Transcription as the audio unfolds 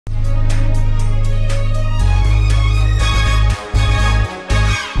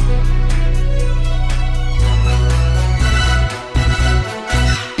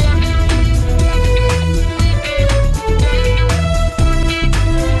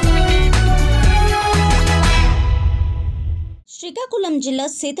శ్రీకాకుళం జిల్లా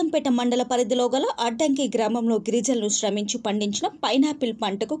సీతంపేట మండల పరిధిలో గల అడ్డంకి గ్రామంలో గిరిజనులు శ్రమించి పండించిన పైనాపిల్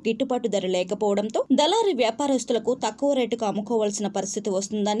పంటకు గిట్టుబాటు ధర లేకపోవడంతో దళారీ వ్యాపారస్తులకు తక్కువ రేటుకు అమ్ముకోవాల్సిన పరిస్థితి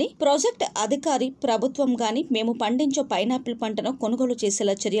వస్తుందని ప్రాజెక్టు అధికారి ప్రభుత్వం గాని మేము పండించే పైనాపిల్ పంటను కొనుగోలు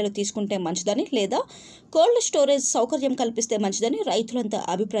చేసేలా చర్యలు తీసుకుంటే మంచిదని లేదా కోల్డ్ స్టోరేజ్ సౌకర్యం కల్పిస్తే మంచిదని రైతులంతా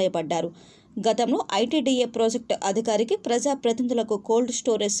అభిప్రాయపడ్డారు. గతంలో ఐటీడీఏ ప్రాజెక్టు అధికారికి ప్రజా ప్రతినిధులకు కోల్డ్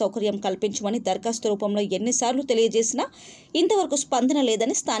స్టోరేజ్ సౌకర్యం కల్పించమని దరఖాస్తు రూపంలో ఎన్నిసార్లు తెలియజేసినా ఇంతవరకు స్పందన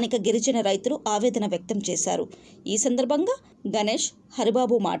లేదని స్థానిక గిరిజన రైతులు ఆవేదన వ్యక్తం చేశారు. ఈ సందర్భంగా గణేష్,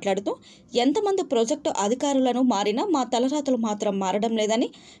 హరిబాబు మాట్లాడుతూ ఎంతమంది ప్రాజెక్టు అధికారులను మారినా మా తలరాతలు మాత్రం మారడం లేదని,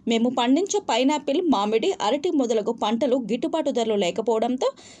 మేము పండించే పైనాపిల్, మామిడి, అరటి మొదలగు పంటలు గిట్టుబాటు ధరలు లేకపోవడంతో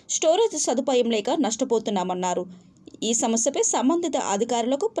స్టోరేజ్ సదుపాయం లేక నష్టపోతున్నామన్నారు. ఈ సమస్యపై సంబంధిత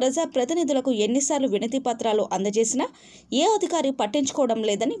అధికారులకు, ప్రజా ప్రతినిధులకు ఎన్నిసార్లు వినతి పత్రాలు అందజేసినా ఏ అధికారి పట్టించుకోవడం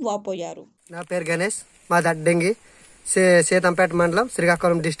లేదని వాపోయారు. నా పేరు గణేష్, మాది అడ్డంగి, సీతంపేట మండలం,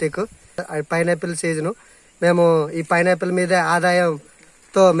 శ్రీకాకుళం డిస్టిక్. Pineapple season. మేము ఈ పైనాపిల్ మీద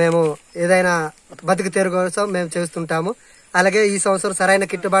ఆదాయంతో మేము ఏదైనా బతుకు తెరుగు కోసం మేము చేస్తుంటాము. అలాగే ఈ సంవత్సరం సరైన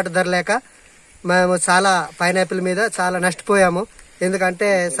గిట్టుబాటు ధర లేక మేము చాలా పైనాపిల్ మీద చాలా నష్టపోయాము.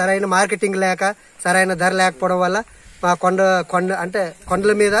 ఎందుకంటే సరైన మార్కెటింగ్ లేక, సరైన ధర లేకపోవడం వల్ల మా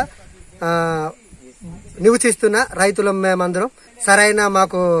కొండల మీద నివసిస్తున్న రైతులం మేమందరం సరైన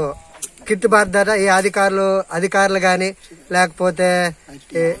మాకు గిట్టుబాటు ధర ఈ అధికారులు కానీ లేకపోతే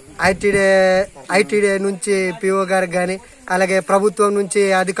ఐటీడీ నుంచి పిఓ గారికి కానీ అలాగే ప్రభుత్వం నుంచి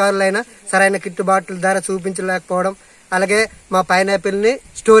అధికారులైనా సరైన గిట్టుబాటు ధర చూపించలేకపోవడం, అలాగే మా పైనాపిల్ ని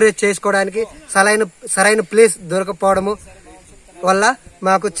స్టోరేజ్ చేసుకోవడానికి సరైన ప్లేస్ దొరకపోవడము వల్ల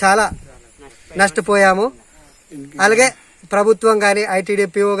మాకు చాలా నష్టపోయాము. అలాగే ప్రభుత్వం గాని ఐటీడీ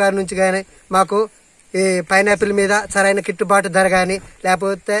పిఓ గారి నుంచి గాని మాకు ఈ పైనాపిల్ మీద సరైన గిట్టుబాటు ధర గాని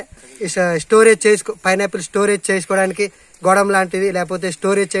లేకపోతే పైనాపిల్ స్టోరేజ్ చేసుకోవడానికి గొడవ లాంటిది లేకపోతే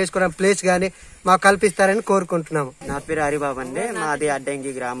స్టోరేజ్ చేసుకోవడానికి ప్లేస్ గాని మాకు కల్పిస్తారని కోరుకుంటున్నాము. నా పేరు హరిబాబు అండి, మాది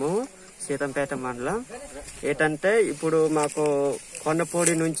అడ్డంగి గ్రామం, సీతంపేట మండలం. ఏంటంటే ఇప్పుడు మాకు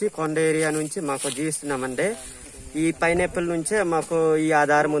కొండపూడి నుంచి కొండ ఏరియా నుంచి మాకు జీవిస్తున్నామండి. ఈ పైనాపిల్ నుంచే మాకు ఈ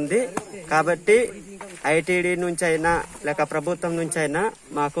ఆధారం ఉంది. కాబట్టి ఐటీడీ నుంచి అయినా లేక ప్రభుత్వం నుంచి అయినా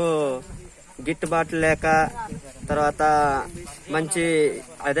మాకు గిట్టుబాటు లేక, తర్వాత మంచి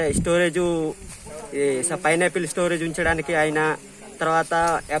స్టోరేజ్ పైనాపిల్ స్టోరేజ్ ఉంచడానికి అయినా, తర్వాత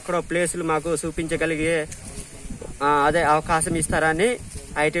ఎక్కడో ప్లేసులు మాకు చూపించగలిగే అవకాశం ఇస్తారని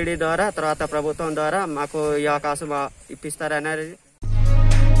ఐటీడీ ద్వారా, తర్వాత ప్రభుత్వం ద్వారా మాకు ఈ అవకాశం ఇప్పిస్తారనేది